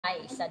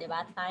flies,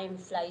 diba? Time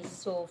flies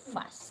so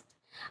fast.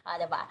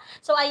 Diba?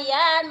 So,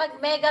 ayan,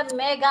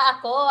 mag-mega-mega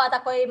ako at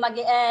ako'y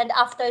mag-end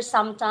after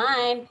some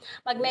time.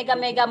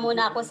 Mag-mega-mega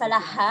muna ako sa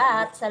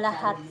lahat, sa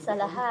lahat, sa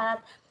lahat.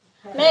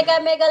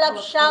 Mega-mega love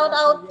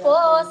shoutout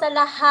po sa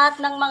lahat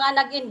ng mga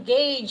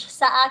nag-engage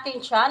sa aking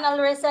channel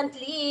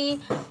recently.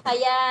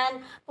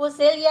 Ayan,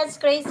 Pusilians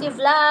Crazy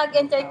Vlog,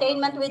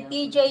 Entertainment with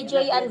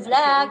TJJ and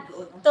Vlog,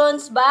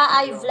 Tons Ba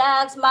Ay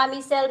Vlogs,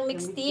 Mami Cell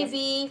Mix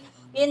TV,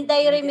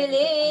 Inday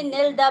Remilin,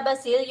 Nelda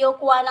Basilio,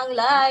 Kuanang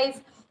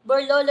Live,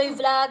 Borloloy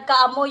Vlog,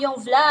 Kaamo yung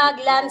Vlog,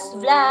 Lance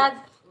Vlog,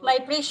 My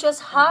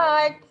Precious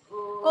Heart,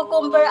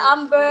 Cucumber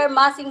Amber,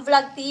 Masing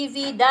Vlog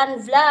TV,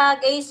 Dan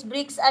Vlog, Ace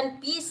Bricks and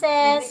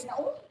Pieces,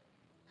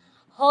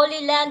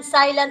 Holy Land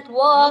Silent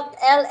Walk,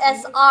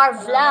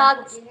 LSR Vlog,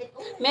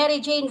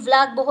 Mary Jane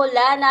Vlog,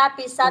 Buholana,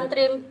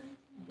 Pisantrim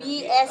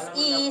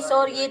BSE,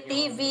 Sorye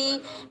TV,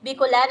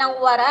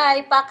 Bicolanang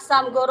Waray,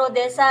 Paksam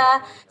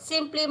Gorodesa,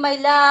 Simply My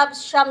Love,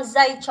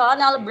 Shamzai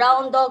Channel,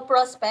 Brown Dog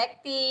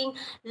Prospecting,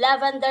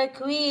 Lavender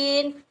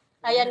Queen,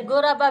 ayan,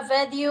 Guraba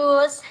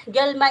Videos,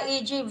 Gelma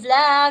EG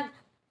Vlog,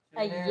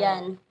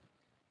 ayan,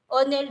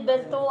 Onel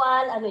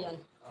Virtual, ano yun?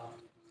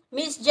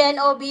 Miss Jen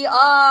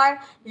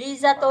OBR,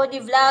 Liza Tony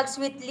Vlog,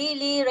 Sweet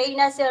Lily,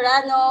 Reyna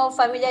Serrano,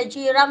 Familia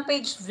G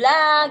Rampage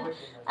Vlog,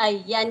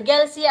 ayan,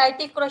 Gelsi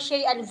Arctic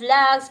Crochet and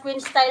Vlogs, Queen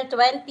Style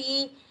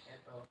 20,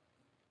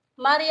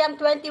 Mariam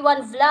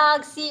 21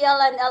 Vlog, CL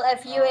and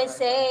LF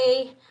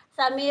USA,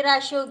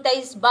 Samira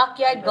Shugtay's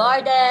Backyard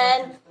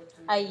Garden,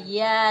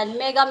 ayan,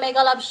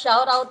 mega love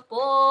shoutout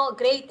po,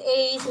 Great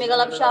Ace, mega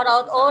love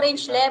shoutout,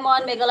 Orange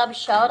Lemon, mega love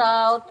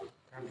shoutout,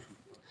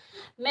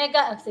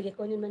 sige,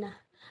 kunin mo na.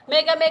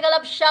 Mega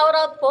love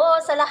shoutout po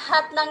sa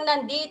lahat ng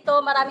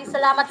nandito. Maraming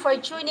salamat for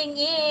tuning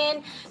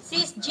in.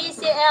 Sis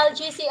GCL,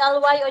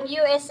 GCLY on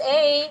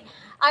USA,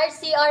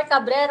 RCR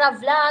Cabrera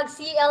Vlog,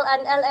 CL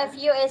and LF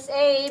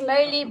USA,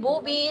 Merly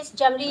Boobies,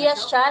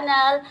 Jamraliya's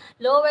Channel,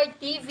 Lower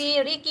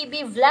TV, Ricky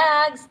B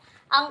Vlogs,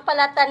 Ang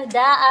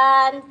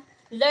Palatandaan,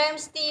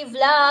 Lerms T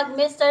Vlog,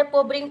 Mr.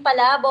 Pobring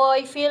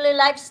Palaboy, Philly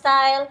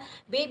Lifestyle,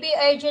 Baby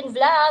Urgent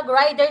Vlog,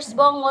 Riders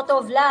Bong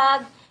Moto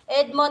Vlog,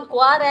 Edmond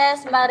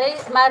Juarez,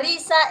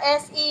 Marisa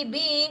SEB,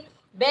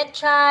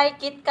 Betchay,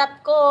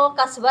 KitKat Ko,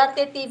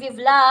 Kaswerte TV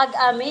Vlog,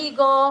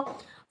 Amigo,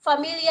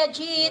 Familia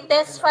G,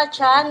 Tesfa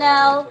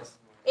Channel,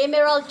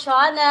 Emerald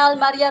Channel,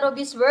 Maria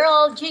Rubis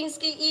World,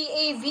 Jingsky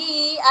EAV,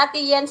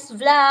 Ate Jens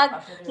Vlog,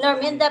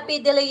 Norminda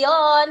P. De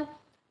Leon,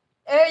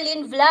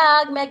 Erlin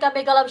Vlog, mega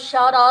love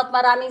shoutout.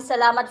 Maraming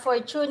salamat for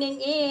tuning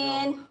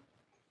in.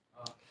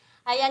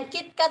 Ayan,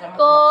 KitKat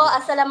Ko,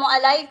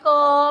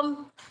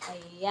 Assalamualaikum.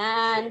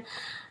 Ayan.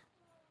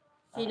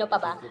 Sino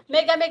pa ba?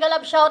 Mega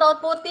love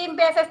shoutout po Team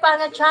BFF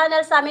Panga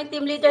Channel, sa aming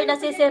team leader na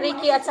si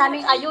Ricky at sa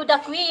aming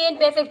Ayuda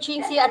Queen, BFF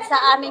Chingsi at sa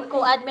aming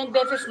co-admin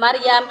BFF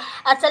Mariam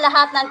at sa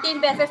lahat ng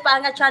Team BFF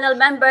Panga Channel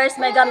members,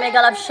 mega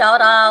love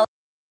shoutout.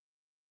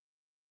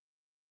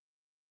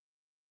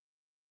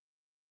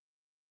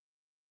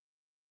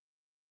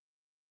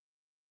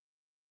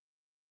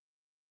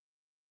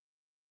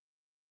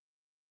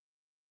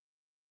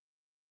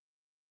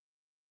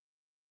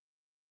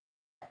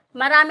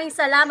 Maraming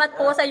salamat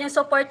po sa inyong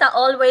suporta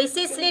always.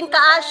 Sislin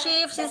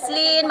Kaashif,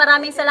 Sislin,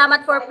 maraming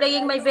salamat for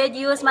playing my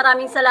videos.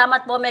 Maraming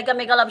salamat po. Mega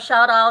love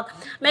shoutout.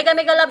 Mega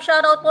love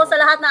shoutout po sa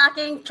lahat ng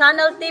aking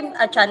channel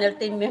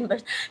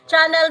members.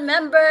 Channel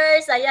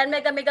members. Ayan,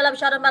 mega love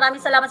shoutout.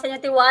 Maraming salamat sa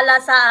inyong tiwala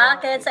sa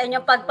akin, sa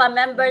inyong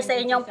pagpa-member, sa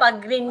inyong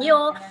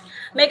pag-renew.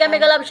 Mega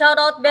love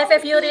shoutout.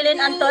 BFF Yurilin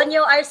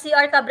Antonio,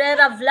 RCR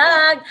Cabrera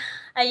Vlog.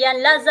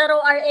 Ayan, Lazaro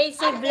RAC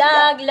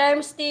Vlog,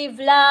 Lerms T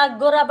Vlog,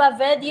 Guraba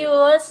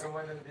Videos.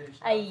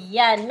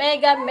 Ayan,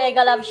 mega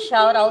love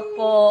shoutout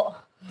po.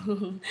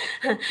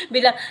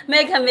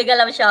 mega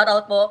love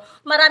shoutout po.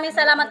 Maraming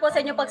salamat po sa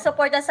inyong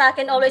pagsuporta sa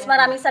akin. Always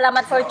maraming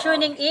salamat for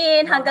tuning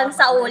in hanggang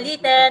sa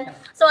ulitin.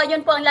 So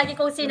ayun po ang lagi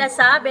kong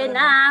sinasabi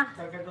na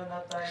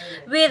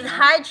with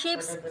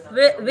hardships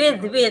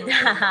with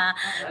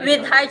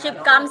hardship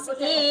comes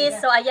ease.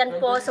 So ayan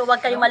po, so wag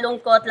kayong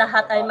malungkot,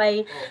 lahat ay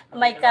may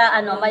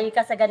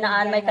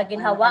kasaganaan, may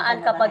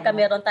kaginhawaan kapag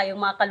meron tayong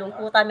mga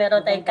kalungkutan,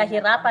 meron tayong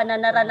kahirapan na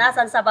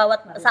naranasan sa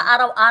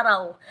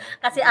araw-araw.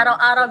 Kasi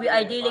araw-araw we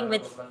are dealing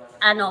with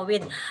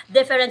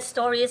different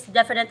stories,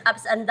 different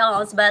ups and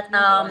downs, but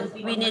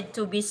we need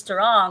to be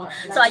strong.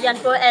 So ayan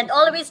po, and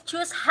always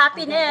choose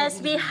happiness.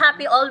 Be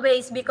happy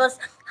always, because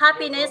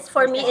happiness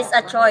for me is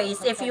a choice.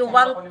 If you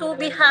want to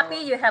be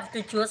happy, you have to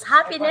choose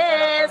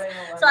happiness.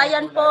 So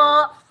ayan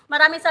po,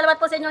 maraming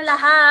salamat po sa inyong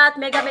lahat.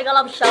 Mega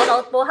love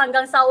shoutout po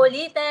hanggang sa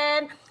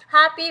ulitin.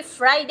 Happy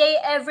Friday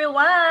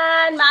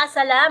everyone.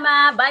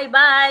 Maasalama.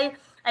 Bye-bye.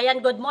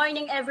 Ayan, good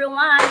morning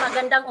everyone.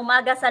 Magandang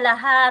umaga sa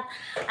lahat.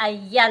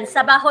 Ayan,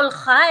 Sabahul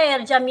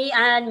Khair,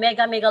 Jamian.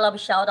 Mega love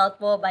shoutout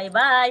po.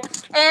 Bye-bye.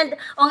 And,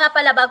 nga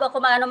pala, bago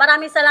ako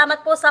maraming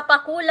salamat po sa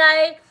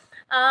pakulay.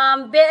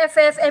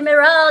 BFF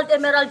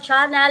Emerald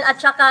Channel at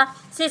saka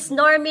Sis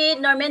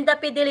Norminda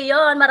P. De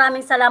Leon.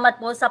 Maraming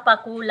salamat po sa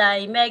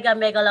pakulay. Mega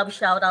love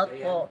shoutout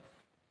po.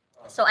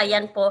 So,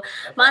 ayan po.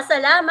 Mga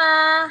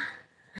salamat.